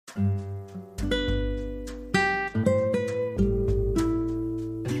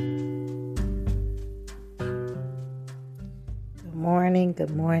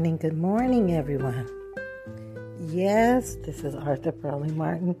Good morning, everyone. Yes, this is Arthur Pearlie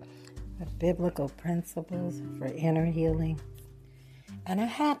Martin with Biblical Principles for Inner Healing. And I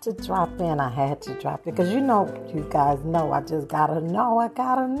had to drop because you guys know, I just gotta know. I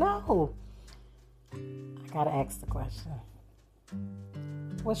gotta ask the question.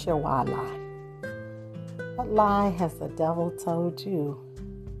 What's your why lie? What lie has the devil told you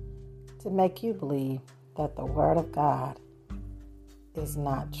to make you believe that the Word of God is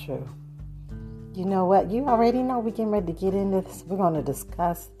not true? You know what? You already know we're getting ready to get into this. We're going to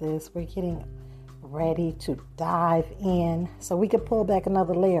discuss this. We're getting ready to dive in so we can pull back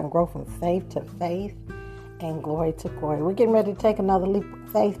another layer and grow from faith to faith and glory to glory. We're getting ready to take another leap of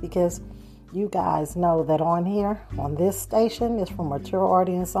faith because you guys know that on here, on this station, it's for mature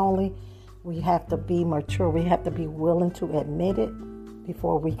audience only. We have to be mature. We have to be willing to admit it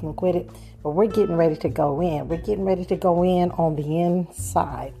before we can quit it. But we're getting ready to go in. We're getting ready to go in on the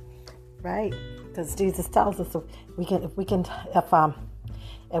inside, right? Because Jesus tells us if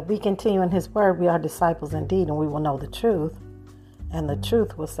we continue in His Word, we are disciples indeed, and we will know the truth, and the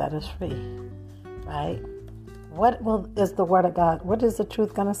truth will set us free, right? Is the Word of God? What is the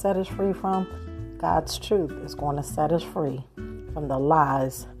truth going to set us free from? God's truth is going to set us free from the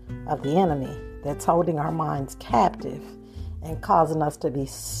lies of the enemy that's holding our minds captive and causing us to be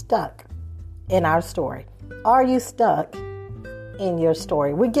stuck in our story. Are you stuck in your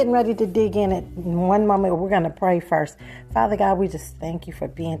story? We're getting ready to dig in it in one moment. We're going to pray first. Father God, we just thank you for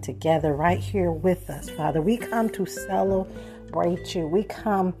being together right here with us, Father. We come to celebrate you. We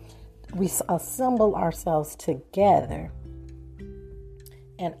assemble ourselves together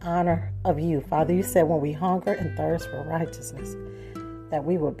in honor of you. Father, you said when we hunger and thirst for righteousness, that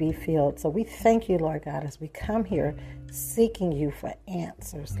we will be filled. So we thank you, Lord God, as we come here seeking you for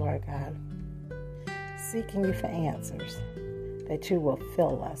answers, Lord God. Seeking you for answers, that you will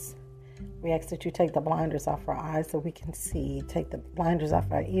fill us. We ask that you take the blinders off our eyes so we can see. Take the blinders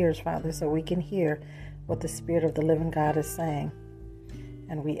off our ears, Father, so we can hear what the Spirit of the living God is saying.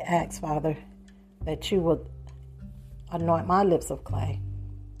 And we ask, Father, that you will anoint my lips of clay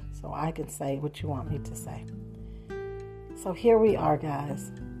so I can say what you want me to say. So here we are,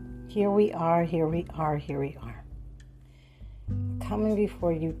 guys. Here we are. Coming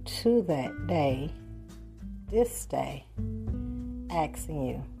before you to that day, this day, asking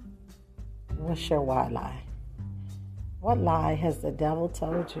you, what's your why lie? What lie has the devil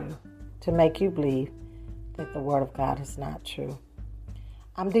told you to make you believe that the Word of God is not true?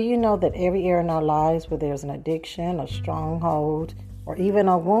 Do you know that every area in our lives where there's an addiction, a stronghold, or even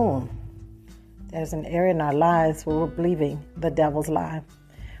a wound, there's an area in our lives where we're believing the devil's lie?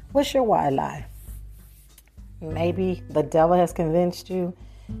 What's your why lie? Maybe the devil has convinced you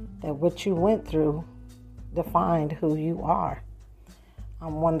that what you went through defined who you are.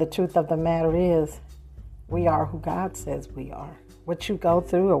 When the truth of the matter is, we are who God says we are. What you go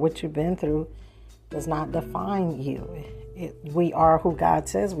through or what you've been through does not define you. We are who God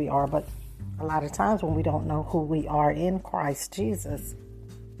says we are, but a lot of times when we don't know who we are in Christ Jesus,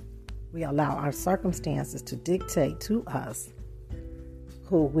 we allow our circumstances to dictate to us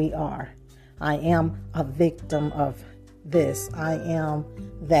who we are. I am a victim of this. I am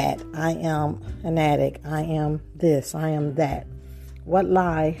that. I am an addict. I am this. I am that. What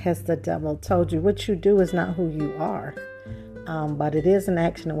lie has the devil told you? What you do is not who you are, but it is an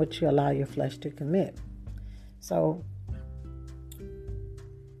action in which you allow your flesh to commit. So,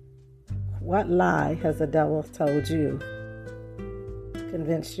 what lie has the devil told you,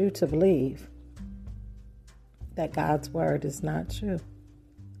 convinced you to believe that God's word is not true?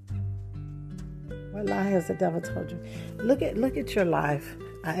 What lie has the devil told you? Look at your life.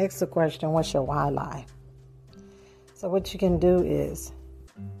 I asked the question, what's your why lie? So what you can do is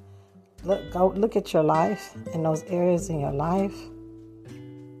look at your life and those areas in your life.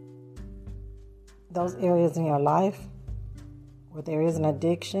 Those areas in your life where there is an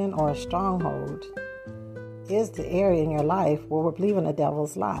addiction or a stronghold is the area in your life where we're believing the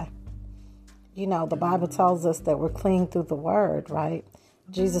devil's lie. You know, the Bible tells us that we're clean through the word, right?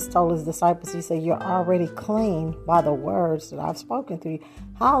 Jesus told his disciples, he said, you're already clean by the words that I've spoken to you.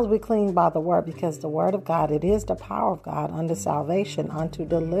 How is we clean by the word? Because the word of God, it is the power of God unto salvation, unto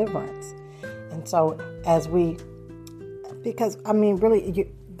deliverance. And so it's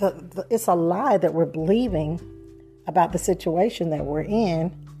a lie that we're believing about the situation that we're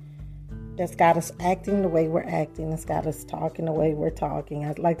in that's got us acting the way we're acting. It's got us talking the way we're talking.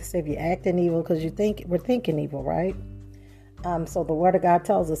 I'd like to say if you're acting evil because we're thinking evil, right? So the Word of God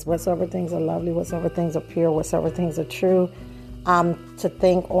tells us whatsoever things are lovely, whatsoever things are pure, whatsoever things are true, to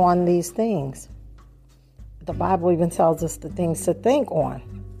think on these things. The Bible even tells us the things to think on.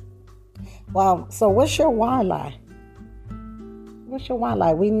 Well, so what's your why lie? What's your why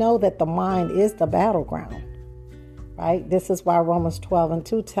lie? We know that the mind is the battleground, right? This is why Romans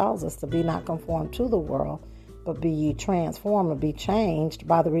 12:2 tells us to be not conformed to the world, but be ye transformed and be changed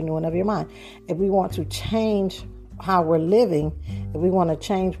by the renewing of your mind. If we want to change how we're living, if we want to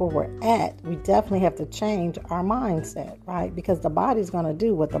change where we're at, we definitely have to change our mindset, right? Because the body's going to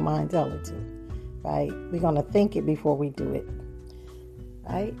do what the mind tells it to, right? We're going to think it before we do it,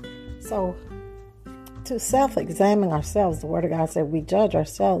 right? So to self-examine ourselves, the Word of God said, we judge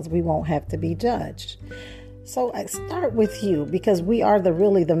ourselves, we won't have to be judged. So I start with you, because we are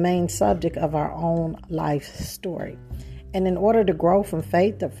really the main subject of our own life story. And in order to grow from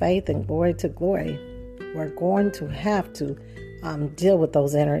faith to faith and glory to glory, we're going to have to deal with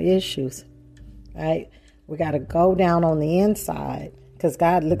those inner issues, right? We got to go down on the inside, because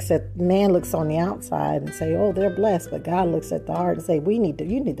man looks on the outside and say, oh, they're blessed. But God looks at the heart and say, you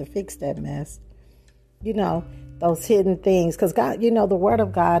need to fix that mess. Those hidden things, because God, the Word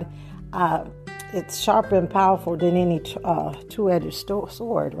of God, it's sharper and powerful than any two-edged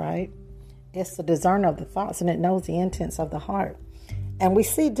sword, right? It's the discerner of the thoughts, and it knows the intents of the heart. And we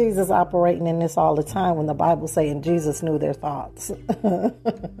see Jesus operating in this all the time when the Bible saying Jesus knew their thoughts.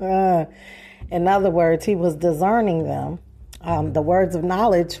 In other words, he was discerning them. The words of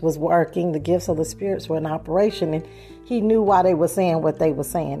knowledge was working. The gifts of the spirits were in operation. And he knew why they were saying what they were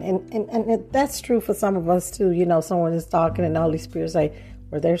saying. And that's true for some of us too. Someone is talking and the Holy Spirit say,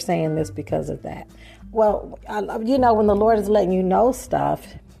 well, they're saying this because of that. Well, when the Lord is letting you know stuff,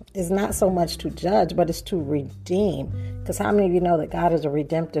 it's not so much to judge, but it's to redeem. Because how many of you know that God is a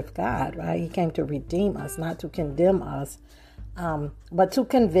redemptive God, right? He came to redeem us, not to condemn us, but to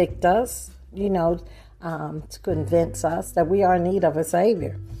convict us, to convince us that we are in need of a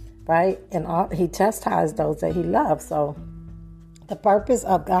Savior, right? And he chastised those that he loves. So the purpose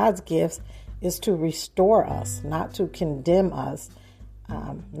of God's gifts is to restore us, not to condemn us,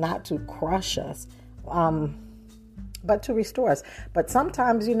 not to crush us, but to restore us. But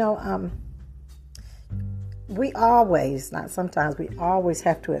sometimes, we always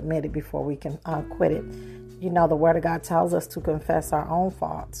have to admit it before we can quit it. The Word of God tells us to confess our own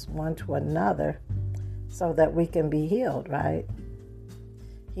faults one to another so that we can be healed, right?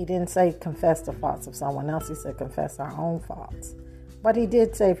 He didn't say confess the faults of someone else. He said confess our own faults. But he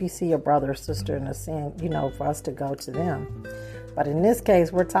did say if you see a brother or sister in a sin, for us to go to them. But in this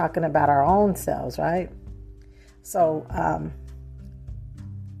case, we're talking about our own selves, right? So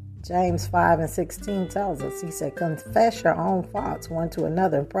James 5:16 tells us, he said, confess your own faults one to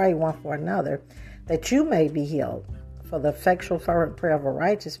another and pray one for another, that you may be healed. For the effectual fervent prayer of a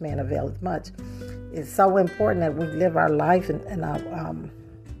righteous man availeth much. It's so important that we live our life in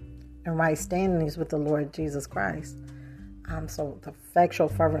right standings with the Lord Jesus Christ. So the effectual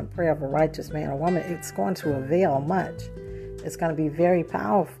fervent prayer of a righteous man or woman, it's going to avail much. It's going to be very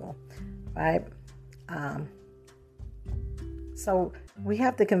powerful, right? So we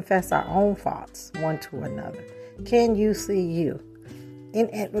have to confess our own faults one to another. Can you see you?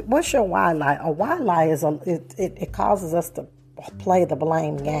 And what's your why lie? A why lie is it causes us to play the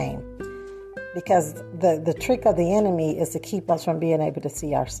blame game, because the trick of the enemy is to keep us from being able to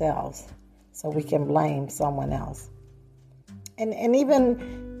see ourselves, so we can blame someone else. And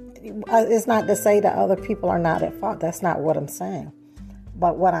even it's not to say that other people are not at fault. That's not what I'm saying.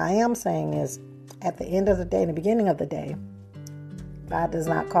 But what I am saying is, at the end of the day, in the beginning of the day, God does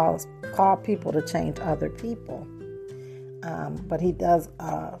not call people to change other people. But he does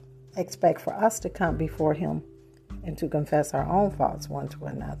expect for us to come before him and to confess our own faults one to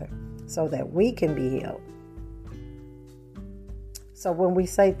another so that we can be healed. So when we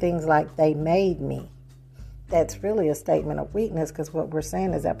say things like, they made me, that's really a statement of weakness, because what we're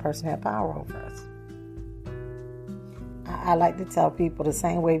saying is that person had power over us. I like to tell people the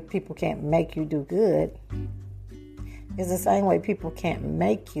same way people can't make you do good is the same way people can't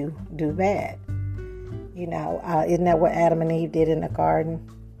make you do bad. Isn't that what Adam and Eve did in the garden?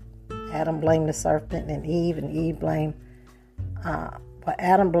 Adam blamed the serpent and Eve blamed, but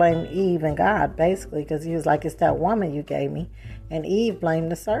Adam blamed Eve and God, basically, because he was like, it's that woman you gave me. And Eve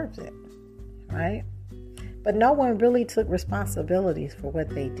blamed the serpent, right? But no one really took responsibilities for what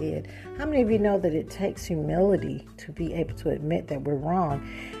they did. How many of you know that it takes humility to be able to admit that we're wrong,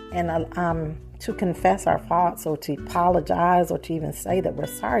 and to confess our faults, or to apologize, or to even say that we're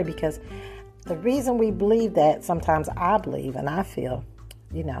sorry? Because the reason we believe that, sometimes I believe and I feel,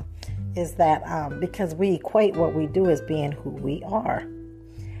 is that because we equate what we do as being who we are.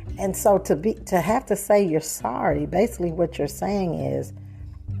 And so to have to say you're sorry, basically what you're saying is,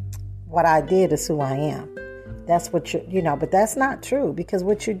 what I did is who I am. That's what but that's not true, because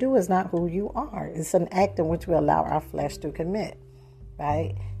what you do is not who you are. It's an act in which we allow our flesh to commit,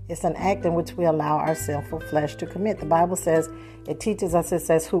 right? It's an act in which we allow our sinful flesh to commit. The Bible says, it teaches us, it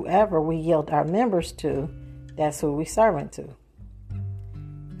says, whoever we yield our members to, that's who we servant to,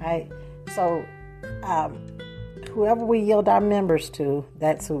 right? So, whoever we yield our members to,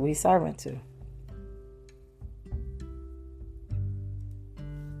 that's who we servant to.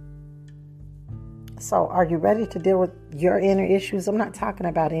 So are you ready to deal with your inner issues? I'm not talking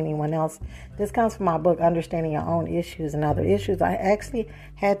about anyone else. This comes from my book, Understanding Your Own Issues and Other Issues. I actually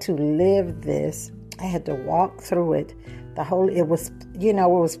had to live this. I had to walk through it. It was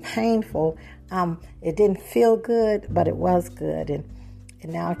painful. It didn't feel good, but it was good. And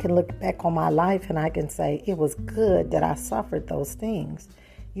now I can look back on my life and I can say it was good that I suffered those things.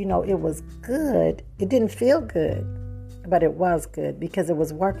 It was good. It didn't feel good, but it was good because it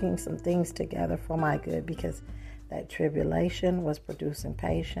was working some things together for my good, because that tribulation was producing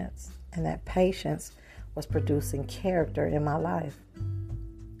patience, and that patience was producing character in my life.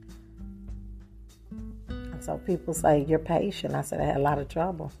 And so people say, you're patient. I said, I had a lot of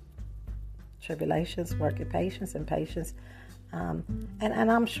trouble. Tribulations working patience, and patience.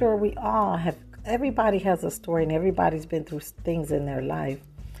 And I'm sure we all have, everybody has a story, and everybody's been through things in their life.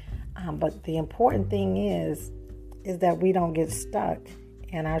 But the important thing is that we don't get stuck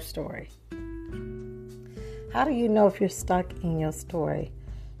in our story. How do you know if you're stuck in your story?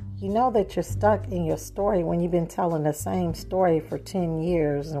 You know that you're stuck in your story when you've been telling the same story for 10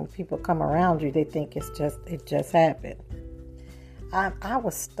 years, and when people come around you, they think it just happened. I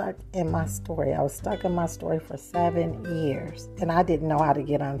was stuck in my story. I was stuck in my story for 7 years, and I didn't know how to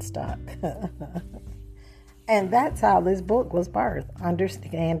get unstuck. And that's how this book was birthed,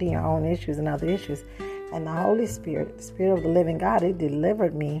 Understanding Your Own Issues and Other Issues. And the Holy Spirit, the Spirit of the living God, it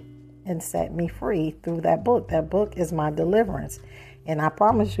delivered me and set me free through that book. That book is my deliverance. And I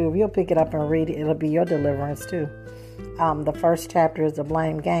promise you, if you'll pick it up and read it, it'll be your deliverance too. The first chapter is the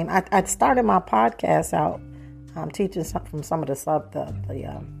blame game. I started my podcast out teaching from some of the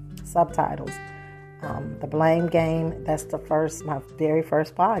subtitles. The blame game, that's my very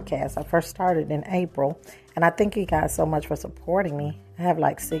first podcast. I first started in April. And I thank you guys so much for supporting me. I have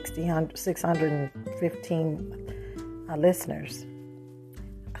like 615 listeners.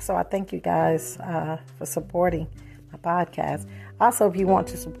 So I thank you guys for supporting my podcast. Also, if you want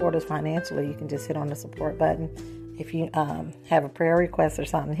to support us financially, you can just hit on the support button. If you have a prayer request or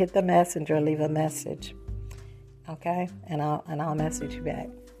something, hit the messenger, leave a message. Okay? And I'll message you back.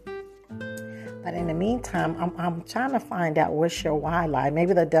 But in the meantime, I'm trying to find out what's your why lie.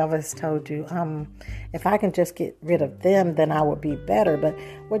 Maybe the devil has told you, if I can just get rid of them, then I would be better. But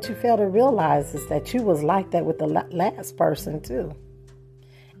what you fail to realize is that you was like that with the last person too.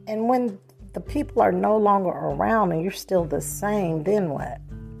 And when the people are no longer around and you're still the same, then what?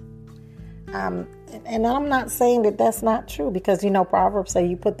 And I'm not saying that that's not true, because, Proverbs say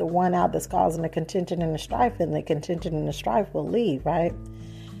you put the one out that's causing the contention and the strife, and the contention and the strife will leave, right?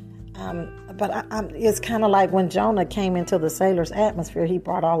 But it's kind of like when Jonah came into the sailor's atmosphere, he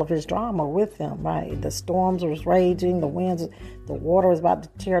brought all of his drama with him, right? The storms was raging, the winds, the water was about to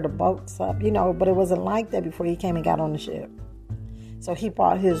tear the boats up, but it wasn't like that before he came and got on the ship. So he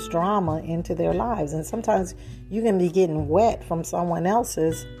brought his drama into their lives. And sometimes you can be getting wet from someone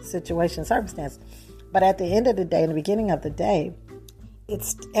else's situation, circumstance. But at the end of the day, in the beginning of the day,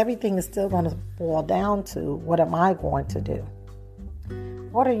 everything is still going to boil down to, what am I going to do?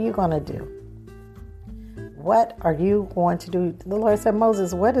 What are you going to do? What are you going to do? The Lord said,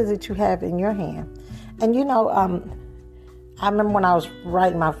 Moses, what is it you have in your hand? And I remember when I was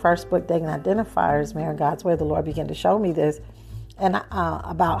writing my first book, Dating Identifiers, Marrying God's Way, the Lord began to show me this. And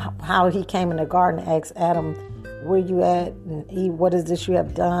about how he came in the garden and asked Adam, where you at? And Eve, what is this you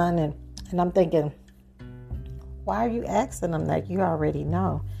have done? And I'm thinking, why are you asking them that? You already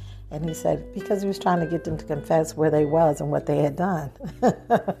know. And he said, because he was trying to get them to confess where they was and what they had done.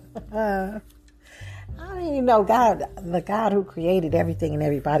 God, the God who created everything and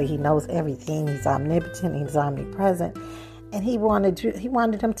everybody, he knows everything. He's omnipotent, he's omnipresent. And he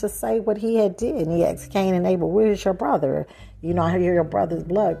wanted him to say what he had did. And he asked Cain and Abel, where's your brother? I hear your brother's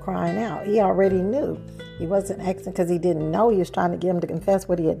blood crying out. He already knew. He wasn't asking because he didn't know. He was trying to get him to confess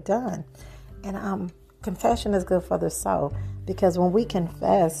what he had done. And confession is good for the soul, because when we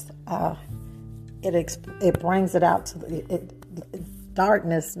confess, it brings it out to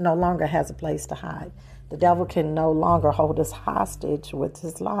darkness no longer has a place to hide. The devil can no longer hold us hostage with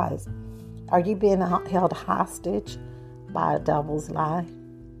his lies. Are you being held hostage by a devil's lie?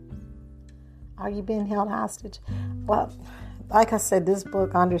 Are you being held hostage? Well, like I said, this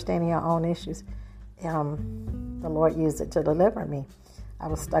book, Understanding Your Own Issues, the Lord used it to deliver me. I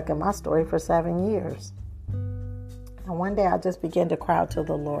was stuck in my story for 7 years. And one day I just began to cry out to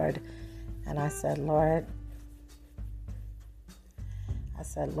the Lord. And I said, Lord,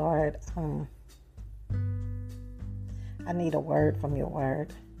 I need a word from your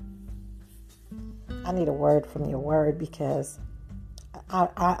word. I need a word from your word, because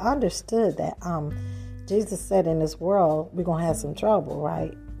I understood that Jesus said in this world we're going to have some trouble,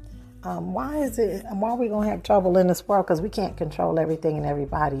 right? Why are we going to have trouble in this world? Because we can't control everything and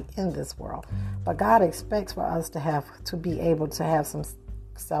everybody in this world. But God expects for us to be able to have some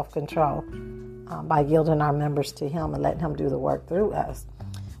self-control by yielding our members to Him and letting Him do the work through us.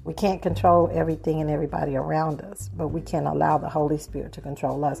 We can't control everything and everybody around us, but we can allow the Holy Spirit to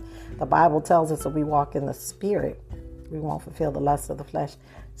control us. The Bible tells us that we walk in the Spirit, we won't fulfill the lust of the flesh.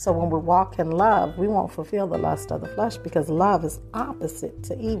 So when we walk in love, we won't fulfill the lust of the flesh, because love is opposite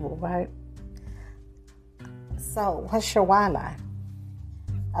to evil, right? So what's your why lie?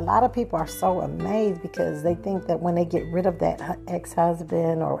 A lot of people are so amazed because they think that when they get rid of that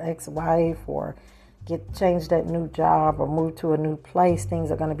ex-husband or ex-wife, or change that new job, or move to a new place,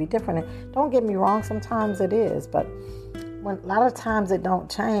 things are going to be different. And don't get me wrong, sometimes it is, but a lot of times it don't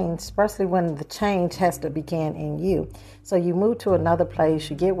change, especially when the change has to begin in you. So you move to another place,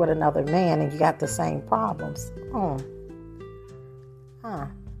 you get with another man, and you got the same problems.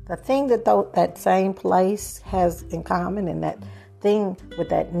 The thing that same place has in common, and that thing with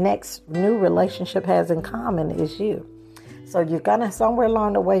that next new relationship has in common, is you. So you're going to, somewhere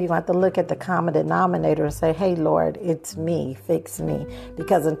along the way, you're going to have to look at the common denominator and say, hey, Lord, it's me, fix me.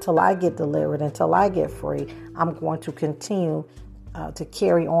 Because until I get delivered, until I get free, I'm going to continue to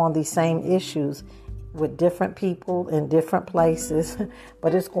carry on these same issues with different people in different places,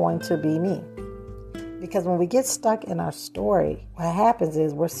 but it's going to be me. Because when we get stuck in our story, what happens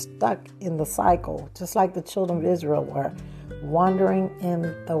is we're stuck in the cycle, just like the children of Israel were wandering in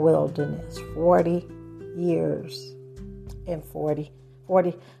the wilderness 40 years.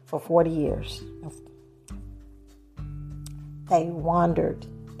 For 40 years. They wandered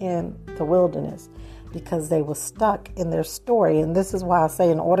in the wilderness because they were stuck in their story. And this is why I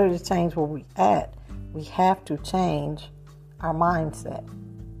say, in order to change where we're at, we have to change our mindset.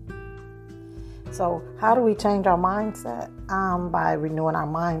 So how do we change our mindset? By renewing our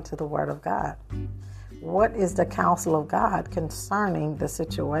mind to the Word of God. What is the counsel of God concerning the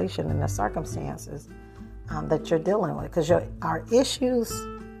situation and the circumstances that you're dealing with? Because our issues,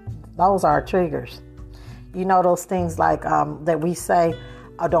 those are our triggers. You know, those things like that we say,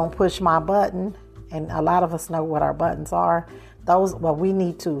 oh, don't push my button. And a lot of us know what our buttons are. We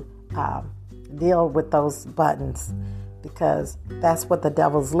need to deal with those buttons, because that's what the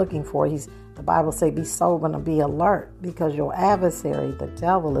devil's looking for. The Bible says, be sober and be alert, because your adversary, the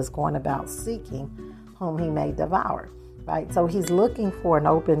devil, is going about seeking whom he may devour. Right? So he's looking for an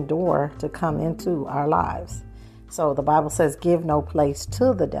open door to come into our lives. So the Bible says, give no place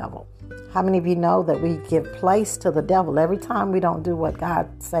to the devil. How many of you know that we give place to the devil? Every time we don't do what God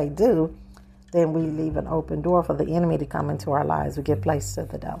say do, then we leave an open door for the enemy to come into our lives. We give place to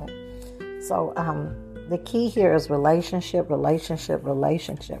the devil. So the key here is relationship.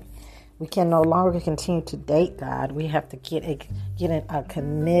 We can no longer continue to date God. We have to get in a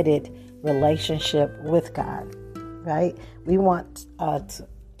committed relationship with God. Right? We want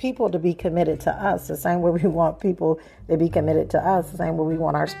people to be committed to us the same way we want people to be committed to us. The same way we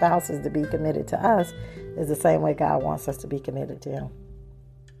want our spouses to be committed to us is the same way God wants us to be committed to Him.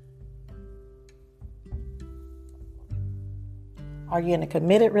 Are you in a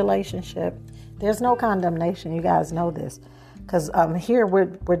committed relationship? There's no condemnation. You guys know this. Because here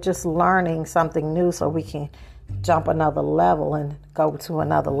we're just learning something new so we can jump another level and go to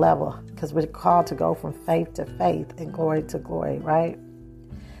another level, because we're called to go from faith to faith and glory to glory, right?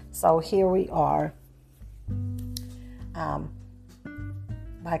 So here we are.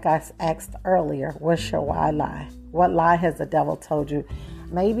 Like I asked earlier, what's your why lie? What lie has the devil told you?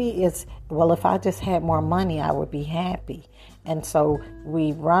 Maybe it's, well, if I just had more money, I would be happy. And so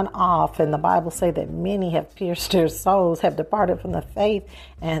we run off, and the Bible says that many have pierced their souls, have departed from the faith,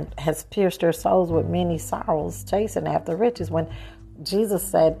 and has pierced their souls with many sorrows, chasing after riches. When Jesus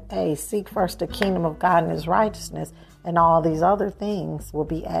said, hey, seek first the kingdom of God and His righteousness, and all these other things will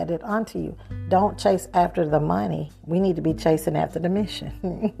be added unto you. Don't chase after the money. We need to be chasing after the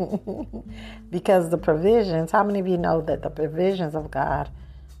mission. Because the provisions, how many of you know that the provisions of God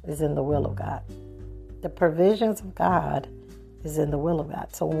is in the will of God? The provisions of God is in the will of God.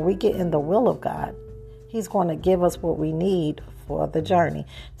 So when we get in the will of God, He's going to give us what we need for the journey.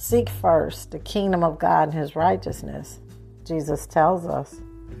 Seek first the kingdom of God and His righteousness, Jesus tells us,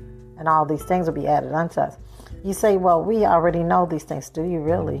 and all these things will be added unto us. You say, well, we already know these things. Do you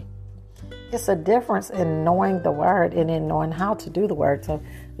really? It's a difference in knowing the word and in knowing how to do the word. So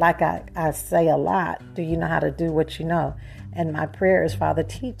like I say a lot, do you know how to do what you know? And my prayer is, Father,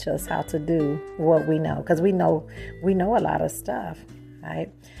 teach us how to do what we know. Because we know a lot of stuff, right?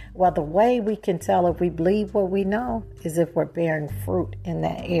 Well, the way we can tell if we believe what we know is if we're bearing fruit in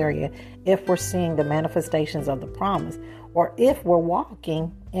that area, if we're seeing the manifestations of the promise, or if we're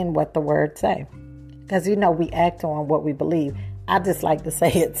walking in what the word say. Because, we act on what we believe. I just like to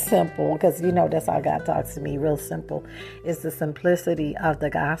say it's simple because, that's how God talks to me, real simple. It's the simplicity of the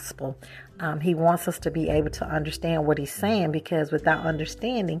gospel. He wants us to be able to understand what he's saying, because without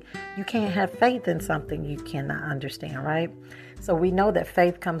understanding, you can't have faith in something you cannot understand, right? So we know that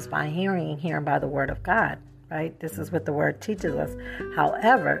faith comes by hearing, and hearing by the word of God, right? This is what the word teaches us.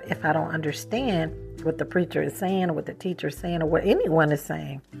 However, if I don't understand what the preacher is saying, or what the teacher is saying, or what anyone is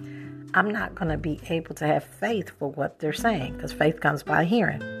saying, I'm not going to be able to have faith for what they're saying, because faith comes by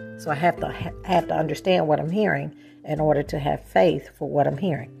hearing. So I have to understand what I'm hearing in order to have faith for what I'm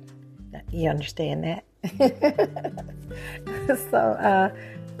hearing. You understand that? So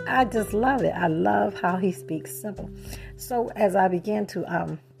I just love it. I love how he speaks simple. So as I began to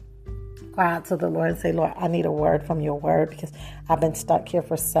cry out to the Lord and say, Lord, I need a word from your word, because I've been stuck here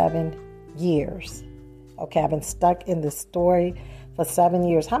for 7 years. Okay, I've been stuck in this story for 7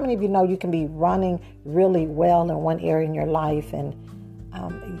 years. How many of you know you can be running really well in one area in your life, and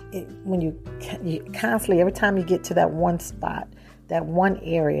when you constantly, every time you get to that one spot, that one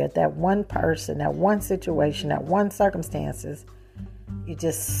area, that one person, that one situation, that one circumstances, you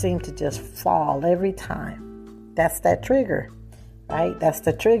just seem to just fall every time. That's that trigger, right? That's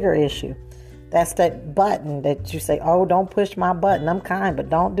the trigger issue. That's that button that you say, oh, don't push my button. I'm kind, but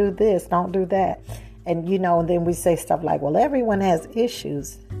don't do this, don't do that. And, then we say stuff like, well, everyone has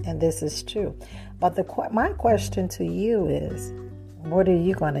issues, and this is true. But my question to you is, what are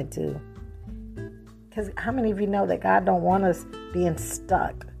you going to do? Because how many of you know that God don't want us being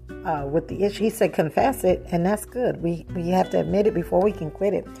stuck with the issue? He said, confess it, and that's good. We have to admit it before we can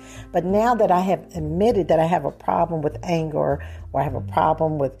quit it. But now that I have admitted that I have a problem with anger, or I have a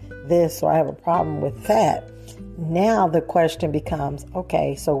problem with this, or I have a problem with that, now the question becomes,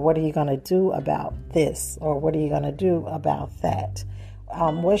 okay, so what are you going to do about this? Or what are you going to do about that?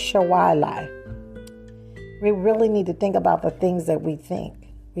 What's your why lie? We really need to think about the things that we think.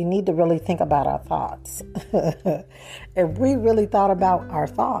 We need to really think about our thoughts. If we really thought about our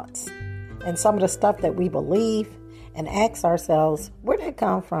thoughts and some of the stuff that we believe, and ask ourselves, where did it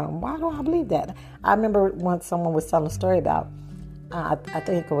come from? Why do I believe that? I remember once someone was telling a story about, I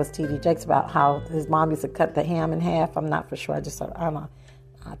think it was T.D. Jakes, about how his mom used to cut the ham in half. I'm not for sure. I don't know.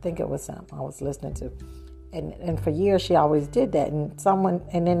 I think it was something I was listening to. And for years she always did that. And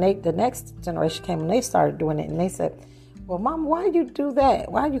then the next generation came and they started doing it. And they said, well, Mom, why you do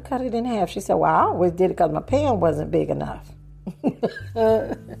that? Why you cut it in half? She said, well, I always did it because my pan wasn't big enough.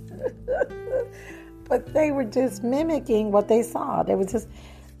 But they were just mimicking what they saw. They were just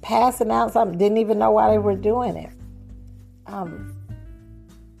passing out something, didn't even know why they were doing it.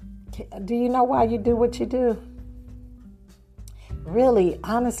 Do you know why you do what you do? Really,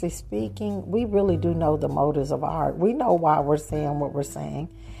 honestly speaking, we really do know the motives of our heart. We know why we're saying what we're saying,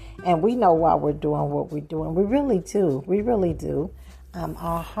 and we know why we're doing what we're doing. We really do. We really do.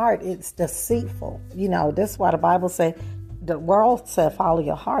 Our heart is deceitful. That's why the Bible says, the world said follow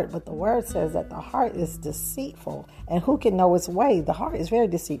your heart, but the word says that the heart is deceitful, and who can know its way? The heart is very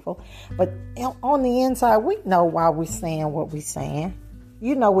deceitful, but on the inside, we know why we're saying what we're saying.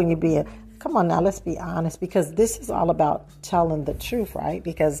 When you're being, come on now, let's be honest, because this is all about telling the truth, right?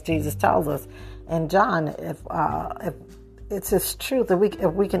 Because Jesus tells us in John, if it's his truth,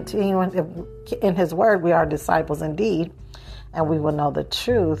 if we continue in his word, we are disciples indeed, and we will know the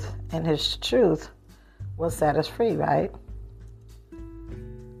truth, and his truth will set us free, right?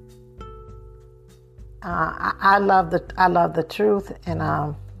 I love the truth, and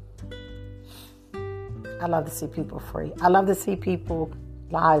I love to see people free. I love to see people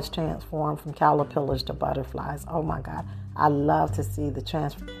lives transformed from caterpillars to butterflies. Oh my God, I love to see the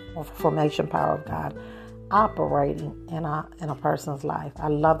transformation power of God operating in a person's life. I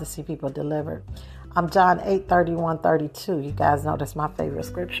love to see people delivered. John 8:31-32. You guys know that's my favorite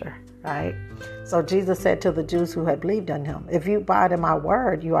scripture, right? So Jesus said to the Jews who had believed in him, if you abide in my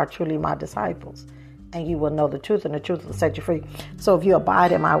word, you are truly my disciples, and you will know the truth, and the truth will set you free. So if you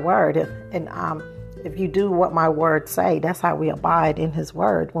abide in my word, and if you do what my words say, that's how we abide in his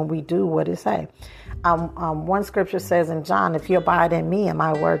word, when we do what it say. One scripture says in John, if you abide in me and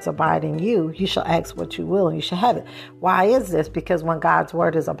my words abide in you, you shall ask what you will and you shall have it. Why is this? Because when God's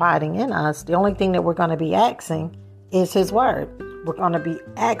word is abiding in us, the only thing that we're going to be asking is his word. We're going to be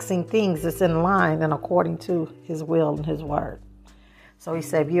asking things that's in line and according to his will and his word. So he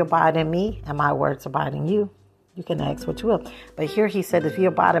said, if you abide in me and my words abide in you, you can ask what you will. But here he said, if you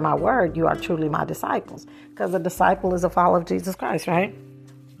abide in my word, you are truly my disciples. Because a disciple is a follower of Jesus Christ, right?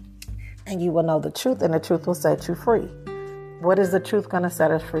 And you will know the truth, and the truth will set you free. What is the truth going to set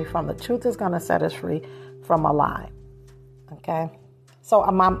us free from? The truth is going to set us free from a lie. Okay? So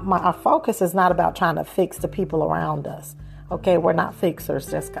our focus is not about trying to fix the people around us. Okay? We're not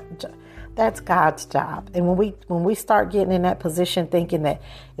fixers. That's God's job. And when we start getting in that position thinking that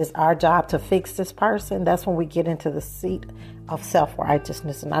it's our job to fix this person, that's when we get into the seat of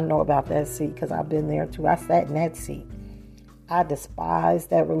self-righteousness. And I know about that seat because I've been there too. I sat in that seat. I despise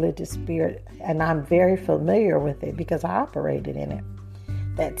that religious spirit, and I'm very familiar with it because I operated in it.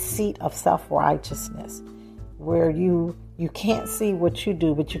 That seat of self-righteousness where you can't see what you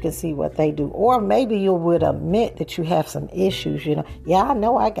do, but you can see what they do. Or maybe you would admit that you have some issues, Yeah, I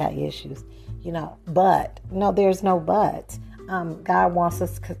know I got issues, but no, there's no but. God wants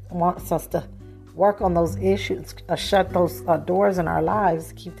us to work on those issues, shut those doors in our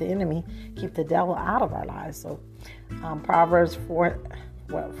lives, keep the devil out of our lives. So Proverbs 4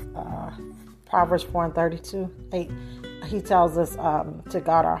 and 32, 8, he tells us to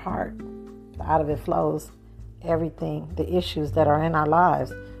guard our heart. Out of it flows everything, the issues that are in our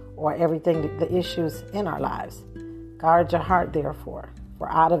lives, or everything, the issues in our lives. Guard your heart, therefore,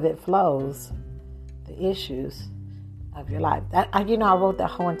 for out of it flows the issues of your life. I wrote that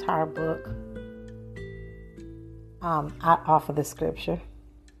whole entire book off of the scripture,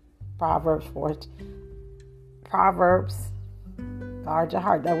 Proverbs, guard your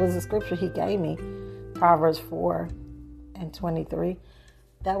heart. That was the scripture he gave me, Proverbs 4 and 23.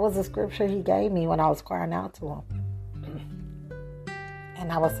 That was the scripture he gave me when I was crying out to him.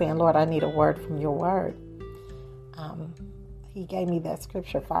 And I was saying, Lord, I need a word from your word. He gave me that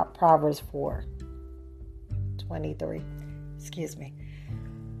scripture, Proverbs 4, 23. Excuse me.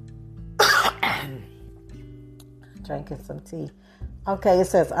 Drinking some tea. Okay, it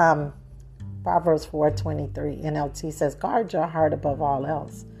says, Proverbs 4:23, NLT says, guard your heart above all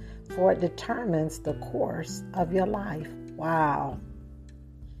else, for it determines the course of your life. Wow.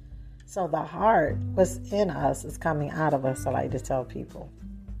 So the heart, what's in us is coming out of us, I like to tell people,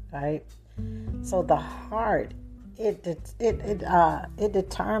 right? So the heart, it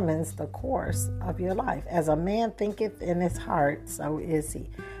determines the course of your life. As a man thinketh in his heart, so is he.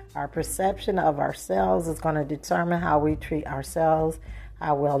 Our perception of ourselves is going to determine how we treat ourselves,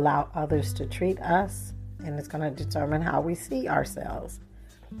 how we allow others to treat us, and it's going to determine how we see ourselves.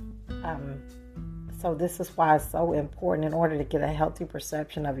 So this is why it's so important. In order to get a healthy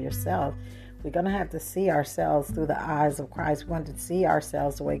perception of yourself, we're going to have to see ourselves through the eyes of Christ. We want to see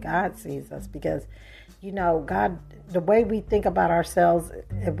ourselves the way God sees us, because, God, the way we think about ourselves,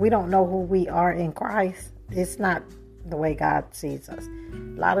 if we don't know who we are in Christ, it's not the way God sees us.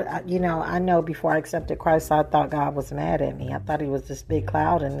 I know before I accepted Christ, I thought God was mad at me. I thought he was this big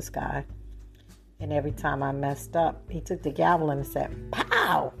cloud in the sky. And every time I messed up, he took the gavel and said,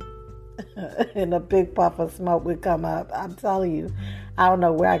 pow! And a big puff of smoke would come up. I'm telling you, I don't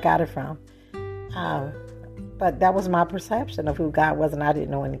know where I got it from. But that was my perception of who God was, and I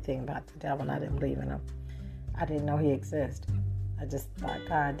didn't know anything about the devil, and I didn't believe in him. I didn't know he existed. I just thought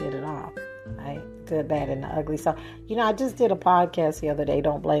God did it all, right? Good, bad, and the ugly. So, I just did a podcast the other day,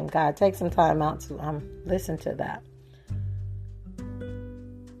 Don't Blame God. Take some time out to listen to that.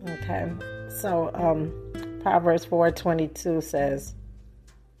 Okay, so Proverbs 4:22 says,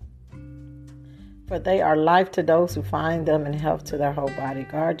 for they are life to those who find them and health to their whole body.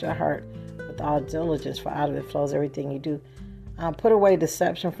 Guard your heart with all diligence, for out of it flows everything you do. Put away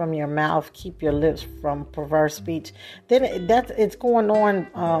deception from your mouth. Keep your lips from perverse speech. Then it's going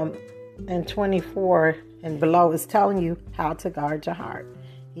on in 24 and below. It's telling you how to guard your heart.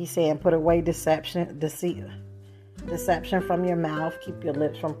 He's saying put away deception from your mouth. Keep your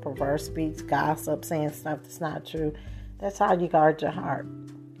lips from perverse speech, gossip, saying stuff that's not true. That's how you guard your heart.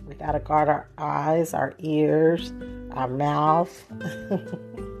 We got to guard our eyes, our ears, our mouth.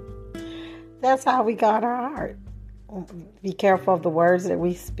 That's how we guard our heart. Be careful of the words that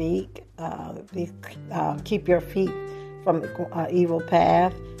we speak. Keep your feet from evil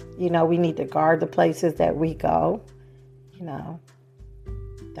path. We need to guard the places that we go.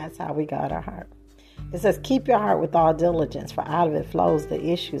 That's how we guard our heart. It says, keep your heart with all diligence, for out of it flows the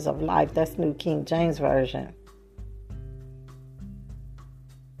issues of life. That's New King James Version.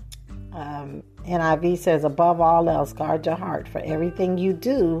 NIV says, above all else, guard your heart, for everything you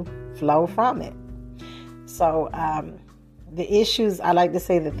do flow from it. So the issues, I like to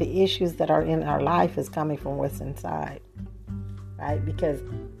say that the issues that are in our life is coming from what's inside, right? Because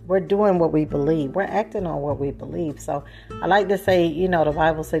we're doing what we believe. We're acting on what we believe. So I like to say, the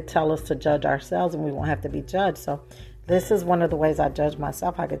Bible says, tell us to judge ourselves and we won't have to be judged. So this is one of the ways I judge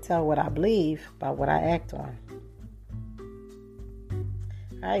myself. I could tell what I believe by what I act on.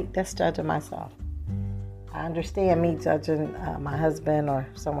 Right? That's judging myself. I understand me judging my husband or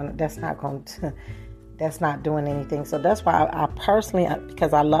someone that's not doing anything. So that's why I personally,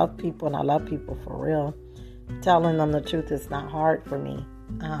 because I love people and I love people for real, telling them the truth is not hard for me.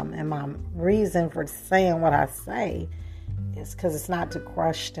 And my reason for saying what I say is because it's not to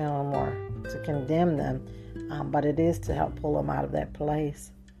crush them or to condemn them, but it is to help pull them out of that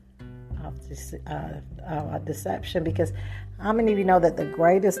place of deception. Because how many of you know that the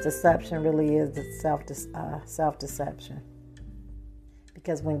greatest deception really is the self-deception?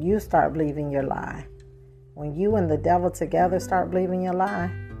 Because when you start believing your lie, when you and the devil together start believing your lie,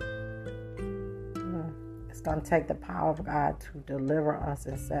 it's going to take the power of God to deliver us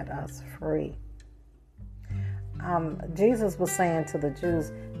and set us free. Jesus was saying to the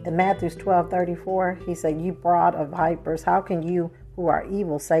Jews in Matthew 12:34, he said, you brood of vipers, how can you who are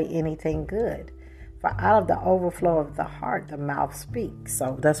evil say anything good? For out of the overflow of the heart, the mouth speaks.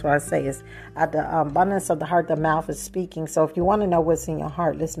 So that's what I say is at the abundance of the heart, the mouth is speaking. So if you want to know what's in your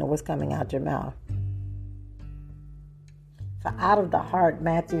heart, listen to what's coming out your mouth. For out of the heart,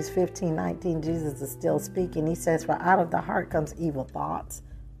 Matthew 15:19, Jesus is still speaking. He says, for out of the heart comes evil thoughts.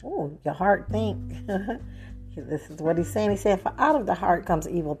 Oh, your heart think. This is what he's saying. He said, for out of the heart comes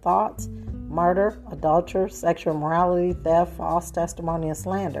evil thoughts, murder, adultery, sexual immorality, theft, false testimony, and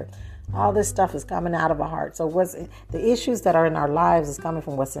slander. All this stuff is coming out of our heart. So the issues that are in our lives is coming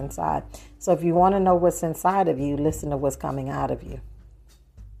from what's inside. So if you want to know what's inside of you, listen to what's coming out of you.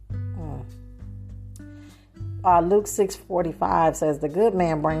 Luke 6:45 says, the good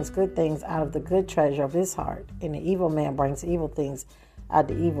man brings good things out of the good treasure of his heart, and the evil man brings evil things out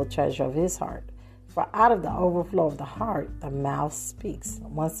of the evil treasure of his heart. For out of the overflow of the heart, the mouth speaks.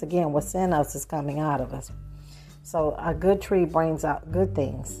 Once again, what's in us is coming out of us. So a good tree brings out good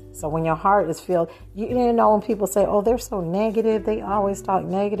things. So when your heart is filled, you know when people say, oh, they're so negative, they always talk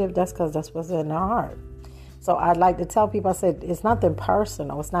negative, that's because that's what's in their heart. So I'd like to tell people, I said, it's nothing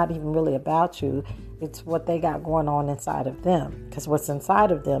personal. It's not even really about you. It's what they got going on inside of them. Because what's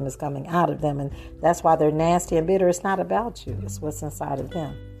inside of them is coming out of them. And that's why they're nasty and bitter. It's not about you. It's what's inside of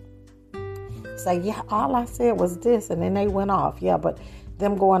them. Say, yeah, all I said was this. And then they went off. Yeah, but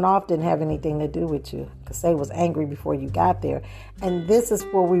them going off didn't have anything to do with you. Because they was angry before you got there. And this is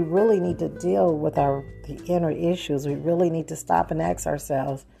where we really need to deal with the inner issues. We really need to stop and ask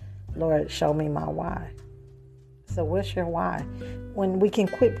ourselves, Lord, show me my why. So what's your why? When we can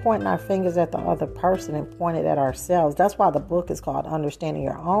quit pointing our fingers at the other person and point it at ourselves. That's why the book is called Understanding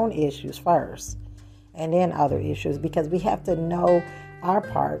Your Own Issues First and then Other Issues, because we have to know our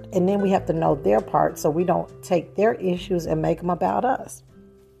part and then we have to know their part so we don't take their issues and make them about us.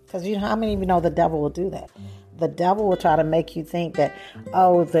 Because you know how many of you know the devil will do that? The devil will try to make you think that,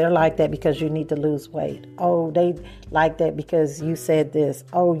 oh, they're like that because you need to lose weight. Oh, they like that because you said this.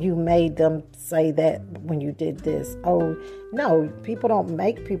 Oh, you made them say that when you did this. Oh, no, people don't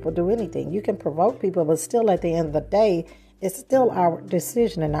make people do anything. You can provoke people, but still at the end of the day, it's still our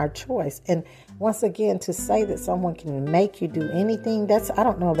decision and our choice. And once again, to say that someone can make you do anything, I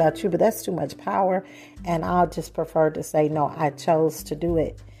don't know about you, but that's too much power. And I'll just prefer to say, no, I chose to do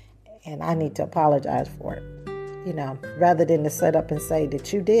it. And I need to apologize for it. Rather than to sit up and say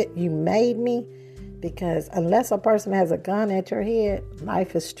that you made me, because unless a person has a gun at your head,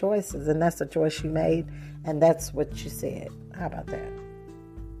 life is choices, and that's a choice you made, and that's what you said. How about that?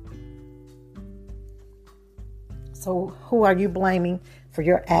 So who are you blaming for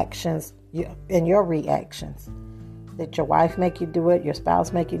your actions and your reactions? Did your wife make you do it? Your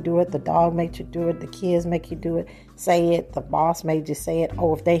spouse make you do it? The dog made you do it? The kids make you do it? Say it. The boss made you say it.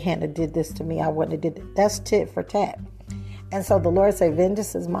 Oh, if they hadn't did this to me, I wouldn't have did it. That's tit for tat. And so the Lord said,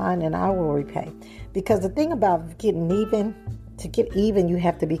 vengeance is mine and I will repay. Because the thing about getting even, to get even, you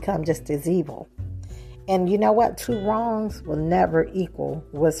have to become just as evil. And you know what? Two wrongs will never equal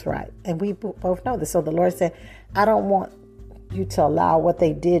what's right. And we both know this. So the Lord said, I don't want you to allow what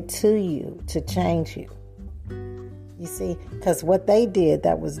they did to you to change you. You see, because what they did,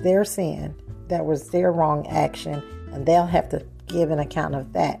 that was their sin, that was their wrong action, and they'll have to give an account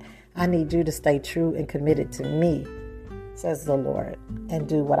of that. I need you to stay true and committed to me, says the Lord, and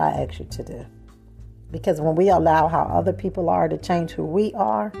do what I ask you to do. Because when we allow how other people are to change who we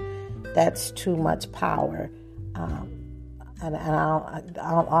are, that's too much power.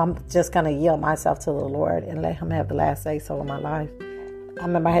 I'm just going to yield myself to the Lord and let him have the last say so in my life. I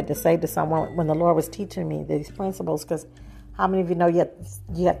remember I had to say to someone when the Lord was teaching me these principles, because how many of you know you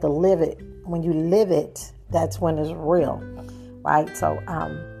have to live it? When you live it, that's when it's real, right? So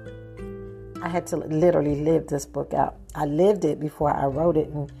I had to literally live this book out. I lived it before I wrote it,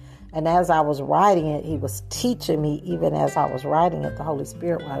 and as I was writing it, he was teaching me even as I was writing it. The Holy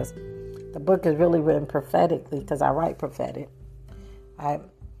Spirit was. The book is really written prophetically because I write prophetic.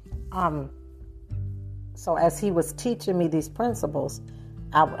 So as he was teaching me these principles,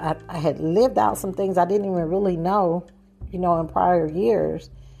 I had lived out some things I didn't even really know, in prior years.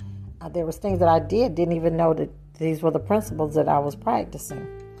 There was things that I didn't even know that these were the principles that I was practicing.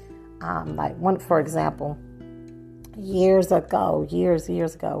 Like one, for example, years ago,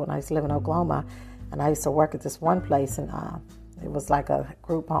 when I used to live in Oklahoma, and I used to work at this one place, and it was like a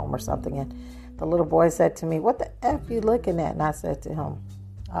group home or something. And the little boy said to me, "What the F you looking at?" And I said to him,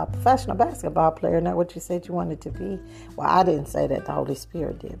 "A professional basketball player. Isn't that what you said you wanted to be?" Well, I didn't say that. The Holy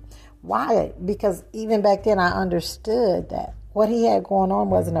Spirit did. Why? Because even back then I understood that what he had going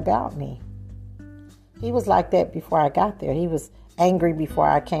on wasn't about me. He was like that before I got there. He was angry before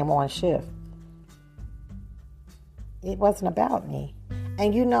I came on shift. It wasn't about me.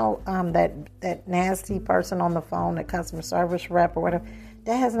 And that nasty person on the phone, that customer service rep or whatever,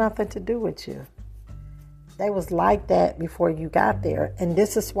 that has nothing to do with you. They was like that before you got there. And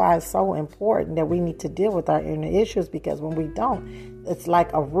this is why it's so important that we need to deal with our inner issues, because when we don't, it's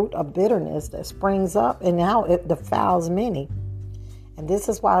like a root of bitterness that springs up, and now it defiles many. And this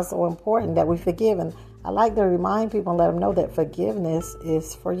is why it's so important that we forgive. And I like to remind people and let them know that forgiveness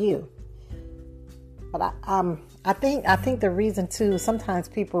is for you. But I think the reason too, sometimes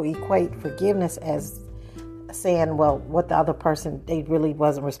people equate forgiveness as saying, well, what the other person, they really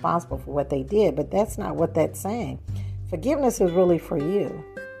wasn't responsible for what they did. But that's not what that's saying. Forgiveness is really for you.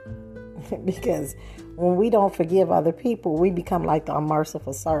 Because when we don't forgive other people, we become like the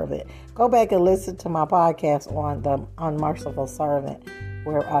unmerciful servant. Go back and listen to my podcast on the unmerciful servant,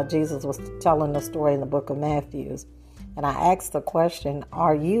 where Jesus was telling the story in the book of Matthew. And I asked the question,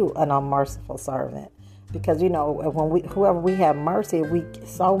 are you an unmerciful servant? Because, when whoever we have mercy, if we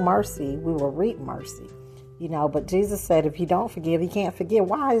sow mercy, we will reap mercy. But Jesus said, if you don't forgive, you can't forgive.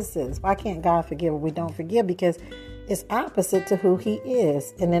 Why is this? Why can't God forgive if we don't forgive? Because it's opposite to who he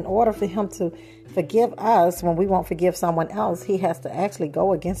is. And in order for him to forgive us when we won't forgive someone else, he has to actually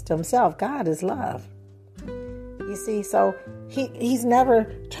go against himself. God is love. You see, so he's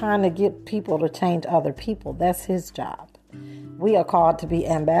never trying to get people to change other people. That's his job. We are called to be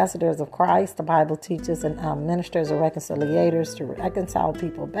ambassadors of Christ, the Bible teaches, and ministers or reconciliators to reconcile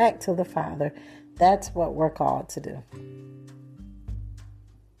people back to the Father. That's what we're called to do.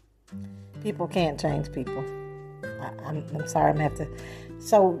 People can't change people. I'm sorry, I'm going to have to.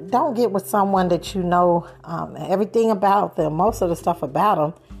 So don't get with someone that everything about them, most of the stuff about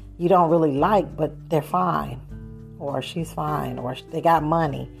them, you don't really like, but they're fine. Or she's fine. Or they got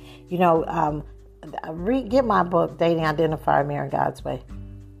money. Get my book, Dating, Identify, Marry God's Way.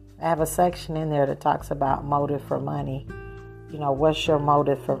 I have a section in there that talks about motive for money. What's your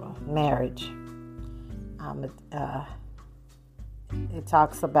motive for marriage? It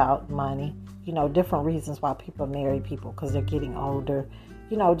talks about money. Different reasons why people marry people, because they're getting older.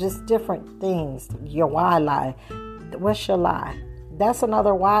 Just different things. Your why lie. What's your lie? That's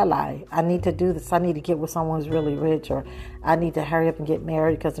another why lie. I need to do this. I need to get with someone who's really rich, or I need to hurry up and get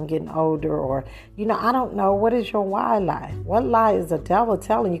married because I'm getting older, or, I don't know. What is your why lie? What lie is the devil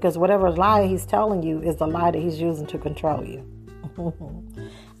telling you? Because whatever lie he's telling you is the lie that he's using to control you.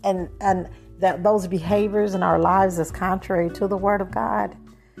 and that those behaviors in our lives is contrary to the Word of God.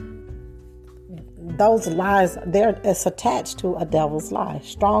 Those lies, it's attached to a devil's lie.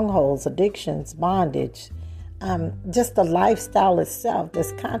 Strongholds, addictions, bondage, just the lifestyle itself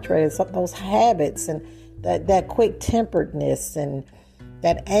that's contrary to those habits, and that quick-temperedness, and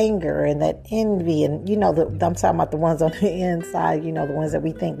that anger and that envy, and I'm talking about the ones on the inside, the ones that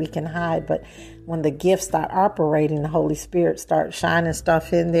we think we can hide. But when the gifts start operating, the Holy Spirit starts shining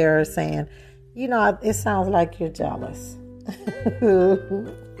stuff in there, saying, it sounds like you're jealous.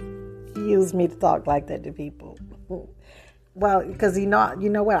 He used me to talk like that to people. Well, because you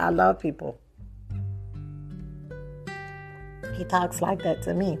know what? I love people. He talks like that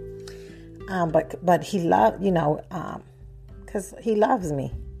to me. But he loved, because he loves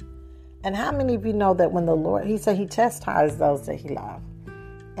me. And how many of you know that when the Lord, he said he chastised those that he loved.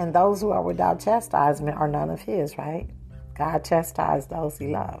 And those who are without chastisement are none of his, right? God chastised those he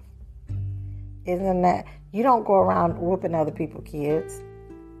loved. Isn't that, you don't go around whooping other people's kids,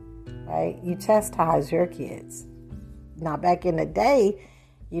 right? You chastise your kids. Now, back in the day,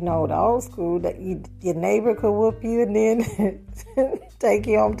 the old school, that your neighbor could whoop you and then take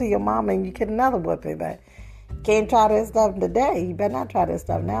you home to your mama and you get another whooping. But can't try that stuff today. You better not try that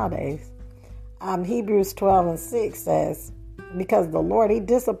stuff nowadays. Hebrews 12:6 says, because the Lord, he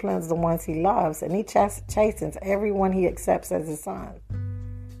disciplines the ones he loves, and he chastens everyone he accepts as his son.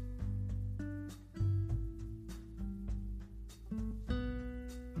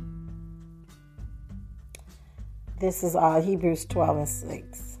 This is Hebrews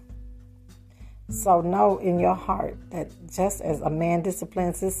 12:6. So know in your heart that just as a man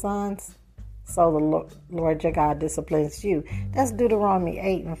disciplines his sons, so the Lord your God disciplines you. That's Deuteronomy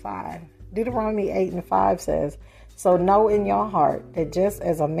 8:5. Deuteronomy 8:5 says, so know in your heart that just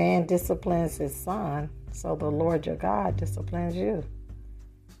as a man disciplines his son, so the Lord your God disciplines you.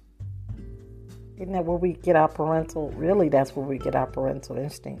 Isn't that where we get our that's where we get our parental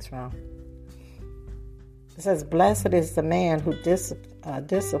instincts from. It says, blessed is the man who